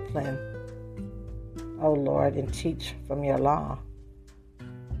discipline, O Lord, and teach from your law.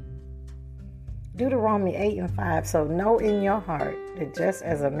 Deuteronomy 8:5, so know in your heart that just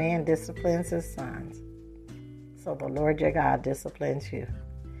as a man disciplines his sons, so the Lord your God disciplines you.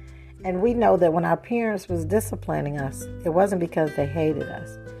 And we know that when our parents was disciplining us, it wasn't because they hated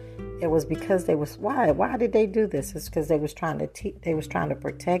us. It was because why did they do this? It's because they was trying to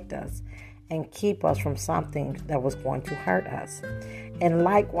protect us and keep us from something that was going to hurt us. And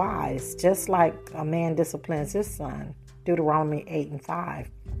likewise, just like a man disciplines his son, Deuteronomy 8:5,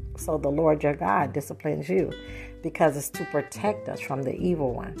 so the Lord your God disciplines you, because it's to protect us from the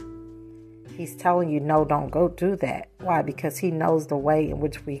evil one. He's telling you, no, don't go do that. Why? Because he knows the way in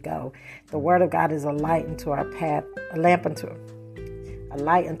which we go. The word of God is a light into our path, a light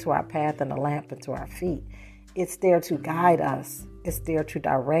into our path, and a lamp into our feet. It's there to guide us. It's there to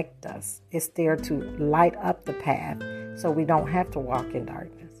direct us. It's there to light up the path so we don't have to walk in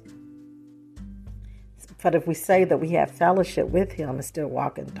darkness. But if we say that we have fellowship with him and still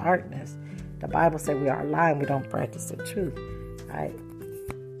walk in darkness, the Bible says we are lying. We don't practice the truth, right?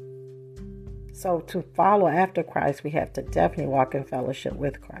 So to follow after Christ, we have to definitely walk in fellowship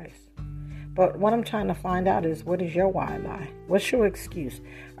with Christ. But what I'm trying to find out is, what is your why lie? What's your excuse?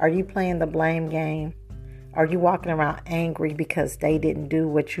 Are you playing the blame game? Are you walking around angry because they didn't do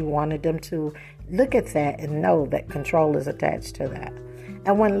what you wanted them to? Look at that and know that control is attached to that.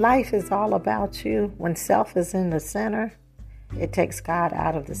 And when life is all about you, when self is in the center, it takes God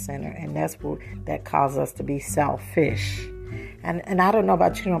out of the center. And that's what that causes us to be selfish. And I don't know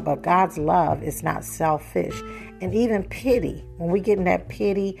about you, but God's love is not selfish. And even pity, when we get in that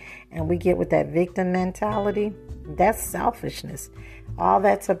pity and we get with that victim mentality, that's selfishness. All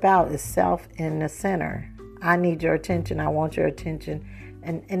that's about is self in the center. I need your attention. I want your attention.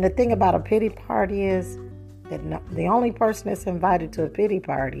 And the thing about a pity party is that the only person that's invited to a pity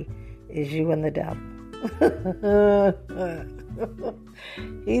party is you and the devil.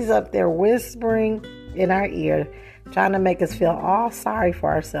 He's up there whispering in our ear, trying to make us feel all sorry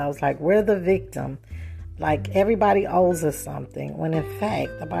for ourselves, like we're the victim, like everybody owes us something, when in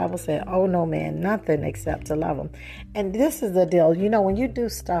fact the Bible said, owe no man nothing except to love them. And this is the deal, when you do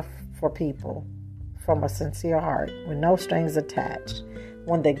stuff for people from a sincere heart with no strings attached,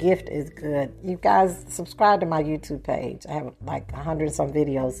 when the gift is good. You guys subscribe to my YouTube page. I have like 100 some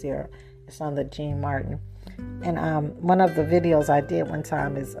videos here. It's on the Gene Martin. And one of the videos I did one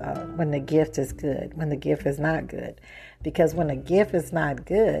time is when the gift is good, when the gift is not good. Because when the gift is not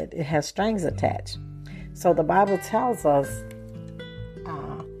good, it has strings attached. So the Bible tells us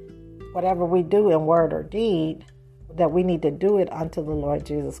whatever we do in word or deed, that we need to do it unto the Lord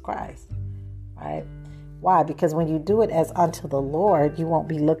Jesus Christ. Right? Why? Because when you do it as unto the Lord, you won't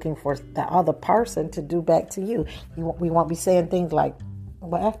be looking for the other person to do back to you. We won't be saying things like,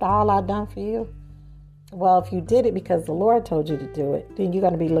 well, after all I've done for you. Well, if you did it because the Lord told you to do it, then you're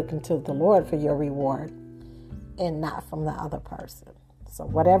going to be looking to the Lord for your reward and not from the other person. So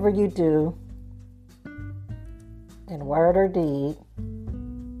whatever you do in word or deed,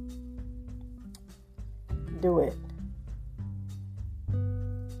 do it.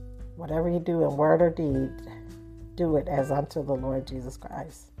 Whatever you do in word or deed, do it as unto the Lord Jesus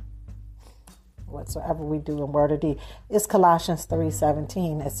Christ. Whatsoever we do in word or deed. It's Colossians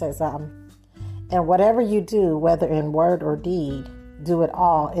 3:17. It says, and whatever you do, whether in word or deed, do it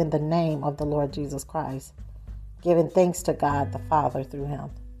all in the name of the Lord Jesus Christ, giving thanks to God the Father through him.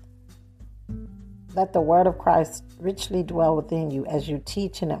 Let the word of Christ richly dwell within you as you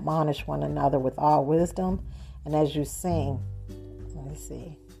teach and admonish one another with all wisdom, and as you sing. Let me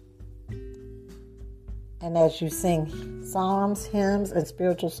see. and as you sing psalms, hymns, and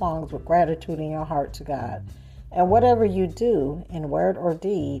spiritual songs with gratitude in your heart to God. And whatever you do in word or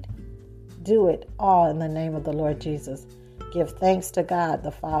deed, do it all in the name of the Lord Jesus. Give thanks to God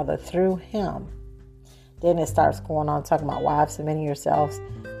the Father through him. Then it starts going on talking about wives, submitting yourselves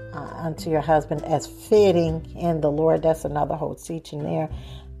unto your husband as fitting in the Lord. That's another whole teaching there.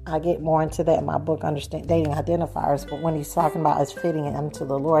 I get more into that in my book, Understand Dating Identifiers. But when he's talking about as fitting unto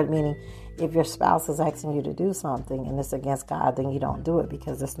the Lord, meaning if your spouse is asking you to do something and it's against God, then you don't do it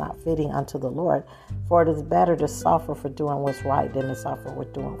because it's not fitting unto the Lord. For it is better to suffer for doing what's right than to suffer for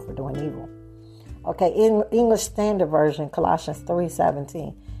doing evil. Okay, in English Standard Version, Colossians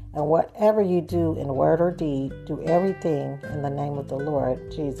 3:17. And whatever you do in word or deed, do everything in the name of the Lord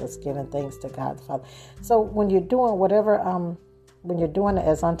Jesus, giving thanks to God the Father. So when you're doing whatever, when you're doing it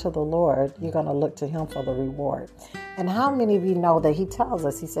as unto the Lord, you're going to look to him for the reward. And how many of you know that he tells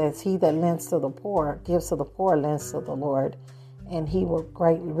us, he says, he that lends to the poor, gives to the poor, lends to the Lord, and he will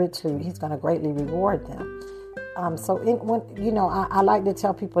he's going to greatly reward them. I like to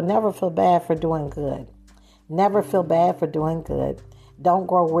tell people, never feel bad for doing good. Never feel bad for doing good. Don't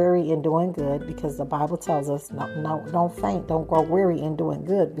grow weary in doing good, because the Bible tells us, no, don't faint. Don't grow weary in doing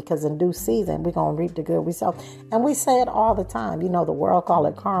good, because in due season, we're going to reap the good we sow. And we say it all the time. You know, the world call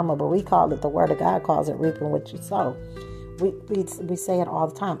it karma, but we call it, the word of God calls it reaping what you sow. We say it all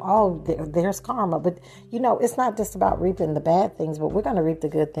the time. Oh, there's karma. But, you know, it's not just about reaping the bad things, but we're going to reap the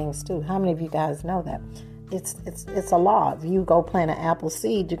good things too. How many of you guys know that? It's a law. If you go plant an apple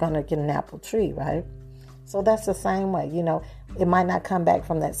seed, you're going to get an apple tree, right? So that's the same way. You know, it might not come back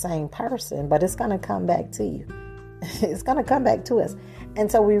from that same person, but it's going to come back to you. It's going to come back to us.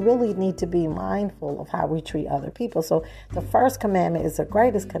 And so we really need to be mindful of how we treat other people. So the first commandment is the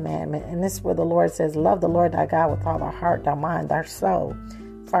greatest commandment. And this is where the Lord says, love the Lord thy God with all our heart, our mind, our soul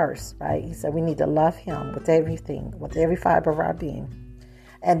first, right? He said we need to love him with everything, with every fiber of our being.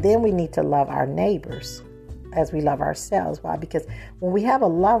 And then we need to love our neighbors as we love ourselves. Why? Because when we have a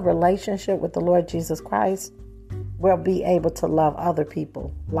love relationship with the Lord Jesus Christ, we'll be able to love other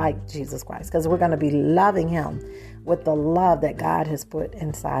people like Jesus Christ, because we're going to be loving him with the love that God has put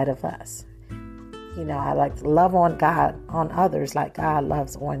inside of us. You know, I like to love on God, on others like God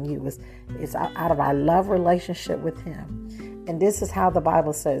loves on you. It's out of our love relationship with him. And this is how the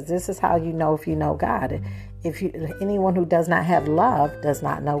Bible says, this is how you know if you know God. Anyone who does not have love does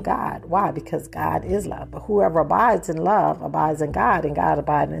not know God. Why? Because God is love. But whoever abides in love abides in God, and God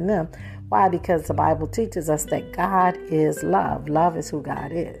abides in them. Why? Because the Bible teaches us that God is love. Love is who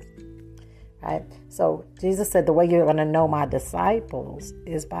God is. Right? So Jesus said the way you're going to know my disciples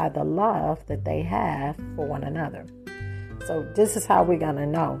is by the love that they have for one another. So this is how we're going to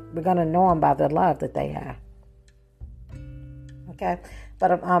know. We're going to know them by the love that they have. Okay?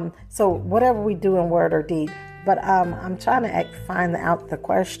 But so whatever we do in word or deed, but I'm trying to find out the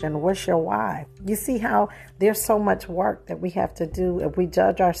question, what's your why? You see how there's so much work that we have to do. If we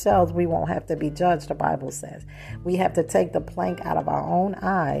judge ourselves, we won't have to be judged, the Bible says. We have to take the plank out of our own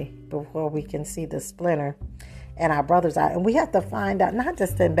eye before we can see the splinter in our brother's eye. And we have to find out, not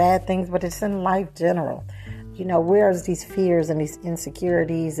just in bad things, but it's in life general. You know, where's these fears and these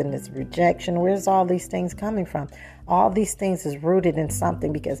insecurities and this rejection? Where's all these things coming from? All these things is rooted in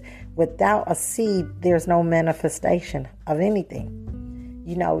something, because without a seed, there's no manifestation of anything.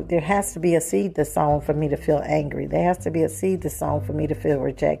 You know, there has to be a seed that's sown for me to feel angry. There has to be a seed that's sown for me to feel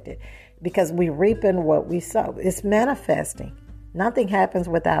rejected, because we reaping what we sow. It's manifesting. Nothing happens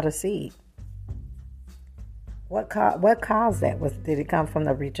without a seed. What caused that? Did it come from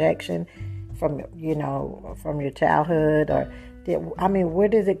the rejection? From your childhood, or where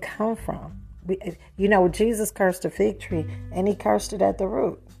did it come from? Jesus cursed a fig tree, and he cursed it at the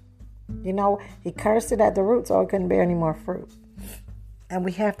root. He cursed it at the root so it couldn't bear any more fruit. And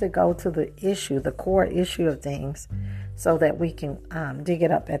we have to go to the issue, the core issue of things, so that we can dig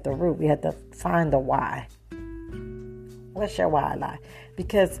it up at the root. We have to find the why. What's your why lie?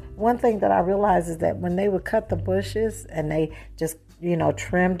 Because one thing that I realized is that when they would cut the bushes and they just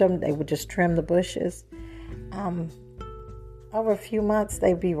trimmed them, they would just trim the bushes. Over a few months,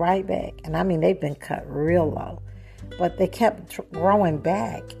 they'd be right back. And they've been cut real low. But they kept growing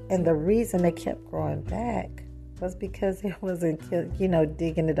back. And the reason they kept growing back was because it wasn't,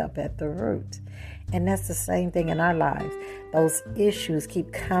 digging it up at the root. And that's the same thing in our lives. Those issues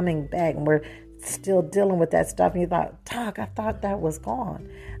keep coming back, and we're still dealing with that stuff. And you thought, Doc, I thought that was gone.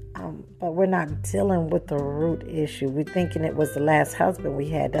 But we're not dealing with the root issue. We're thinking it was the last husband we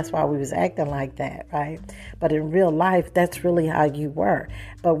had. That's why we was acting like that, right? But in real life, that's really how you were.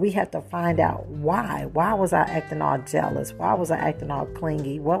 But we have to find out why. Why was I acting all jealous? Why was I acting all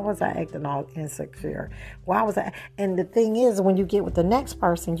clingy? Why was I acting all insecure? Why was I? And the thing is, when you get with the next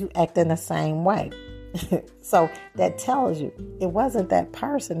person, you act in the same way. So that tells you it wasn't that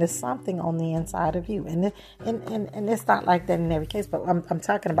person. It's something on the inside of you, and it's not like that in every case. But I'm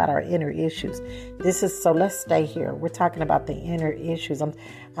talking about our inner issues. So. Let's stay here. We're talking about the inner issues.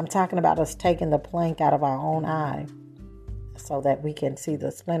 I'm talking about us taking the plank out of our own eye, so that we can see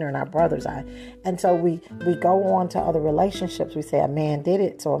the splinter in our brother's eye. And so we go on to other relationships. We say a man did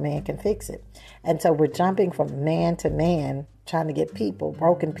it, so a man can fix it. And so we're jumping from man to man, trying to get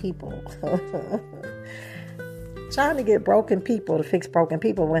broken people. Trying to get broken people to fix broken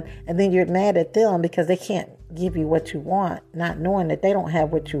people, and then you're mad at them because they can't give you what you want, not knowing that they don't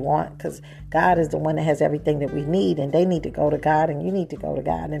have what you want, because God is the one that has everything that we need, and they need to go to God, and you need to go to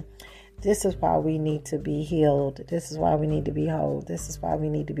God. And this is why we need to be healed. This is why we need to be whole. This is why we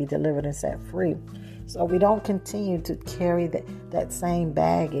need to be delivered and set free. So we don't continue to carry that same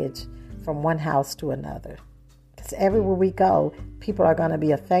baggage from one house to another. Because everywhere we go, people are going to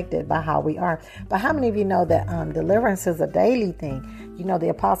be affected by how we are. But how many of you know that deliverance is a daily thing? You know, the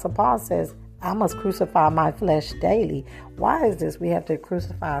Apostle Paul says, I must crucify my flesh daily. Why is this? We have to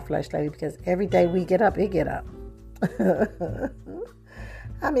crucify our flesh daily because every day we get up, it get up.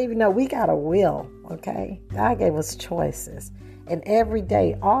 How many of you know we got a will, okay? God gave us choices. And every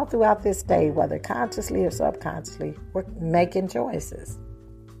day, all throughout this day, whether consciously or subconsciously, we're making choices.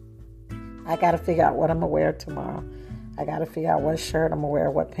 I got to figure out what I'm going to wear tomorrow. I got to figure out what shirt I'm going to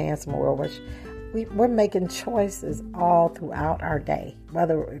wear, what pants I'm going to wear. We're making choices all throughout our day.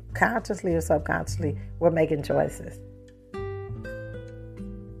 Whether consciously or subconsciously, we're making choices.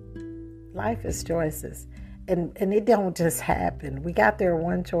 Life is choices. And it don't just happen. We got there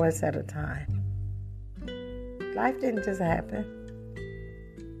one choice at a time. Life didn't just happen.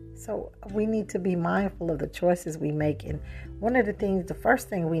 So we need to be mindful of the choices we make. And one of the first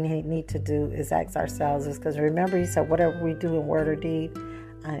thing we need to do is ask ourselves is, because remember he said, whatever we do in word or deed,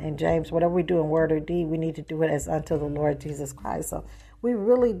 and James, whatever we do in word or deed, we need to do it as unto the Lord Jesus Christ. So we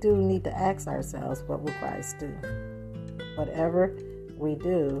really do need to ask ourselves, what will Christ do? Whatever we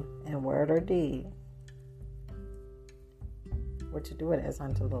do in word or deed, we're to do it as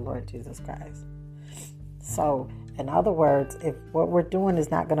unto the Lord Jesus Christ. So, in other words, if what we're doing is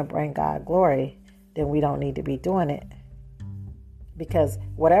not going to bring God glory, then we don't need to be doing it. Because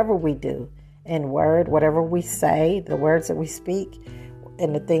whatever we do in word, whatever we say, the words that we speak,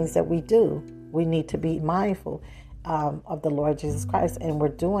 and the things that we do, we need to be mindful of the Lord Jesus Christ. And we're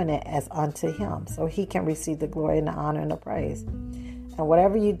doing it as unto Him, so He can receive the glory and the honor and the praise. And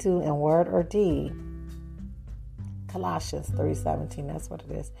whatever you do in word or deed, Colossians 3:17, that's what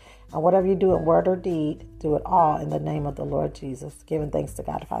it is. And whatever you do in word or deed, do it all in the name of the Lord Jesus, giving thanks to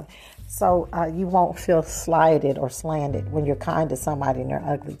God the Father. So you won't feel slighted or slandered when you're kind to somebody and they're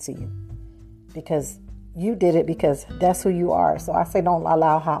ugly to you. Because you did it, because that's who you are. So I say don't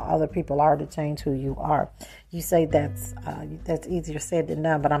allow how other people are to change who you are. You say that's easier said than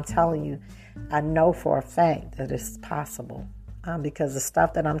done, but I'm telling you, I know for a fact that it's possible. Because the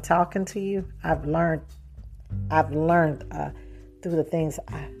stuff that I'm talking to you, I've learned through the things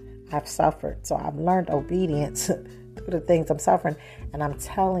I've suffered. So I've learned obedience through the things I'm suffering. And I'm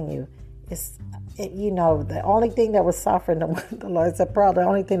telling you, the only thing that was suffering, the Lord said, "Pearl, the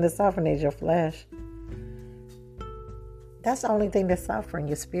only thing that's suffering is your flesh. That's the only thing that's suffering.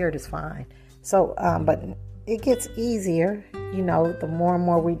 Your spirit is fine." So, but it gets easier, the more and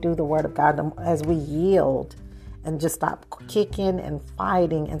more we do the Word of God, as we yield and just stop kicking and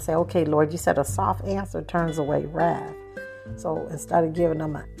fighting and say, okay, Lord, you said a soft answer turns away wrath. So instead of giving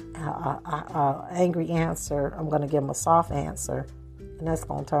them an angry answer, I'm going to give them a soft answer. And that's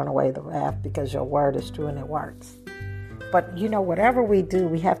going to turn away the wrath, because your word is true and it works. But, whatever we do,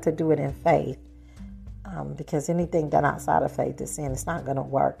 we have to do it in faith. Because anything done outside of faith is sin. It's not going to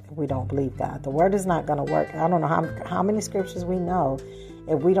work if we don't believe God. The word is not going to work. I don't know how many scriptures we know.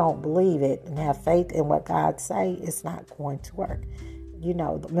 If we don't believe it and have faith in what God say, it's not going to work.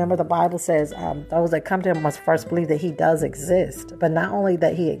 Remember the Bible says those that come to Him must first believe that He does exist. But not only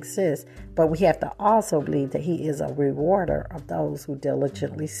that He exists, but we have to also believe that He is a rewarder of those who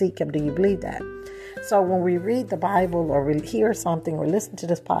diligently seek Him. Do you believe that? So when we read the Bible or we hear something or listen to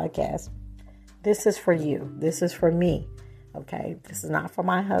this podcast, this is for you. This is for me. Okay? This is not for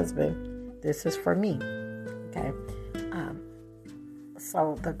my husband. This is for me. Okay?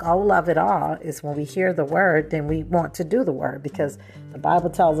 So the goal of it all is when we hear the word, then we want to do the word, because the Bible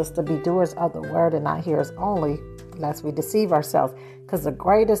tells us to be doers of the word and not hearers only, lest we deceive ourselves. Because the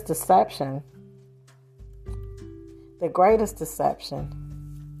greatest deception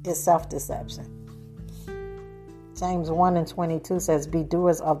is self-deception. James 1:22 says, be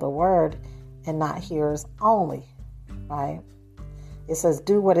doers of the word and not hearers only, right? It says,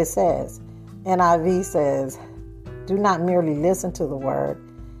 do what it says. NIV says, do not merely listen to the word,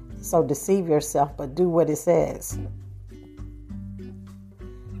 so deceive yourself, but do what it says.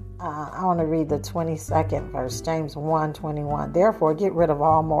 I want to read the 22nd verse, James 1:21. Therefore, get rid of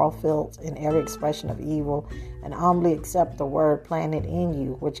all moral filth and every expression of evil, and humbly accept the word planted in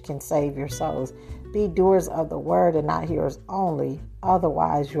you, which can save your souls. Be doers of the word and not hearers only,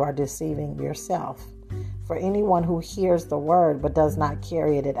 otherwise you are deceiving yourself. For anyone who hears the word but does not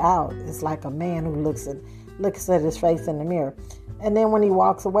carry it out is like a man who looks at his face in the mirror, and then when he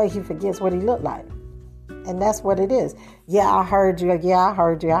walks away, he forgets what he looked like. And that's what it is. Yeah, I heard you. Yeah, I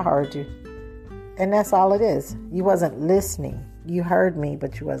heard you. And that's all it is. You wasn't listening. You heard me,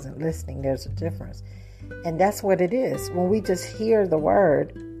 but you wasn't listening. There's a difference. And that's what it is. When we just hear the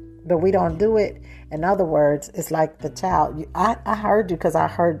word, but we don't do it. In other words, it's like the child. I heard you because I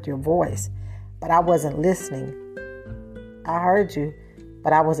heard your voice, but I wasn't listening. I heard you,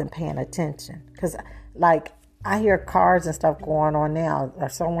 but I wasn't paying attention. Because, like, I hear cars and stuff going on now, or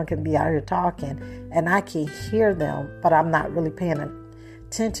someone can be out here talking, and I can hear them, but I'm not really paying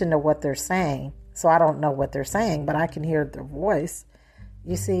attention to what they're saying. So I don't know what they're saying, but I can hear their voice.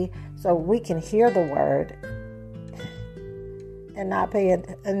 You see, so we can hear the word and not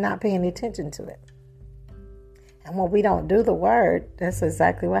paying attention to it. And when we don't do the word, that's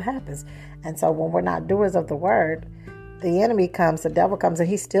exactly what happens. And so when we're not doers of the word, the enemy comes, the devil comes, and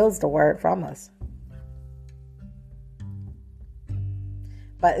he steals the word from us.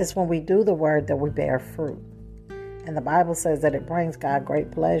 But it's when we do the word that we bear fruit. And the Bible says that it brings God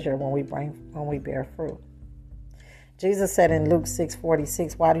great pleasure when we bear fruit. Jesus said in Luke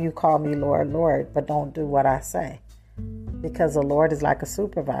 6:46, why do you call me Lord, Lord, but don't do what I say? Because the Lord is like a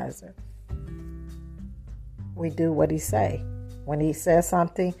supervisor. We do what he say. When he says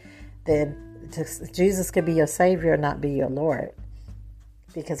something, then Jesus could be your Savior, not be your Lord.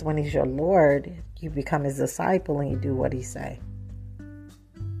 Because when he's your Lord, you become his disciple and you do what he say.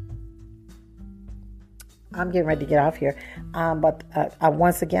 I'm getting ready to get off here. But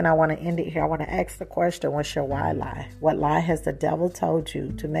once again, I want to end it here. I want to ask the question, what's your why lie? What lie has the devil told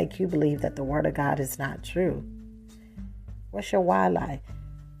you to make you believe that the word of God is not true? What's your why lie?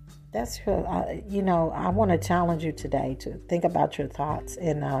 That's your, I want to challenge you today to think about your thoughts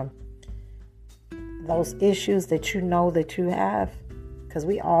and those issues that you know that you have, because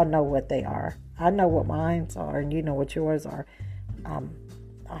we all know what they are. I know what mine are, and you know what yours are.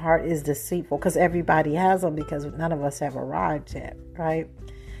 Our heart is deceitful, because everybody has them, because none of us have arrived yet, right?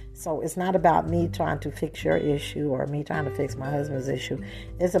 So it's not about me trying to fix your issue or me trying to fix my husband's issue.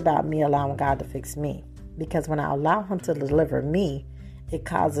 It's about me allowing God to fix me. Because when I allow him to deliver me, it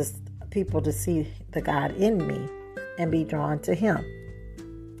causes people to see the God in me and be drawn to him.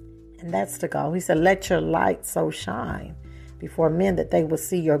 And that's the goal. He said, let your light so shine before men that they will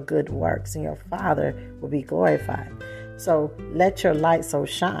see your good works and your Father will be glorified. So let your light so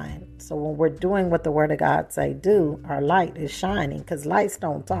shine. So when we're doing what the Word of God say do, our light is shining, because lights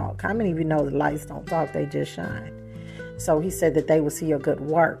don't talk. How many of you know that lights don't talk? They just shine. So he said that they will see your good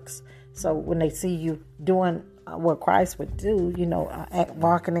works. So when they see you doing what Christ would do,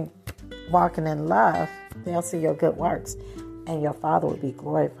 walking in love, they'll see your good works, and your Father will be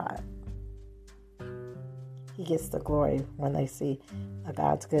glorified. He gets the glory when they see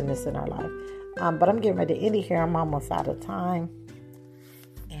God's goodness in our life. But I'm getting ready to end it here. I'm almost out of time.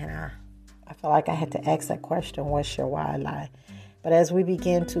 And I feel like I had to ask that question, what's your why lie? But as we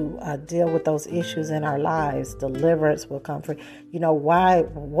begin to deal with those issues in our lives, deliverance will come free.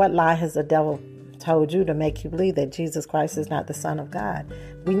 What lie has the devil told you to make you believe that Jesus Christ is not the Son of God?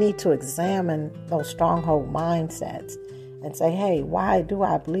 We need to examine those stronghold mindsets and say, hey, why do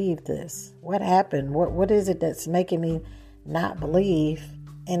I believe this? What happened? What is it that's making me not believe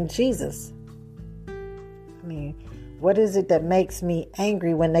in Jesus? I mean, what is it that makes me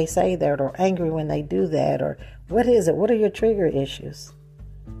angry when they say that, or angry when they do that? Or what is it? What are your trigger issues?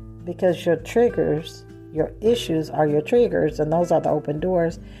 Because your triggers, your issues are your triggers, and those are the open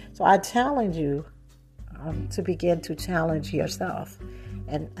doors. So I challenge you to begin to challenge yourself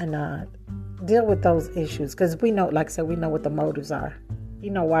and deal with those issues. Because we know, like I said, we know what the motives are. You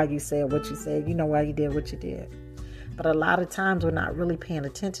know why you said what you said. You know why you did what you did. But a lot of times we're not really paying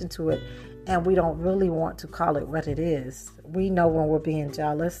attention to it, and we don't really want to call it what it is. We know when we're being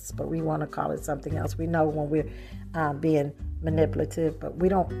jealous, but we want to call it something else. We know when we're being manipulative, but we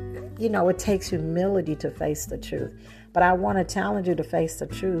don't, it takes humility to face the truth. But I want to challenge you to face the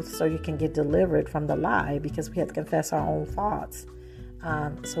truth so you can get delivered from the lie, because we have to confess our own faults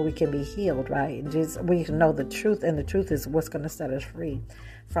so we can be healed, right? We can know the truth, and the truth is what's going to set us free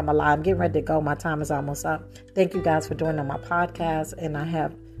from a lie. I'm getting ready to go. My time is almost up. Thank you guys for joining my podcast, and I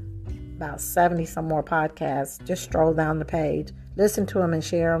have about 70 some more podcasts. Just stroll down the page, listen to them and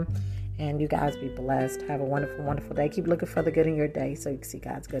share them, and you guys be blessed. Have a wonderful, wonderful day. Keep looking for the good in your day so you can see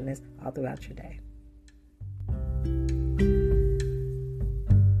God's goodness all throughout your day.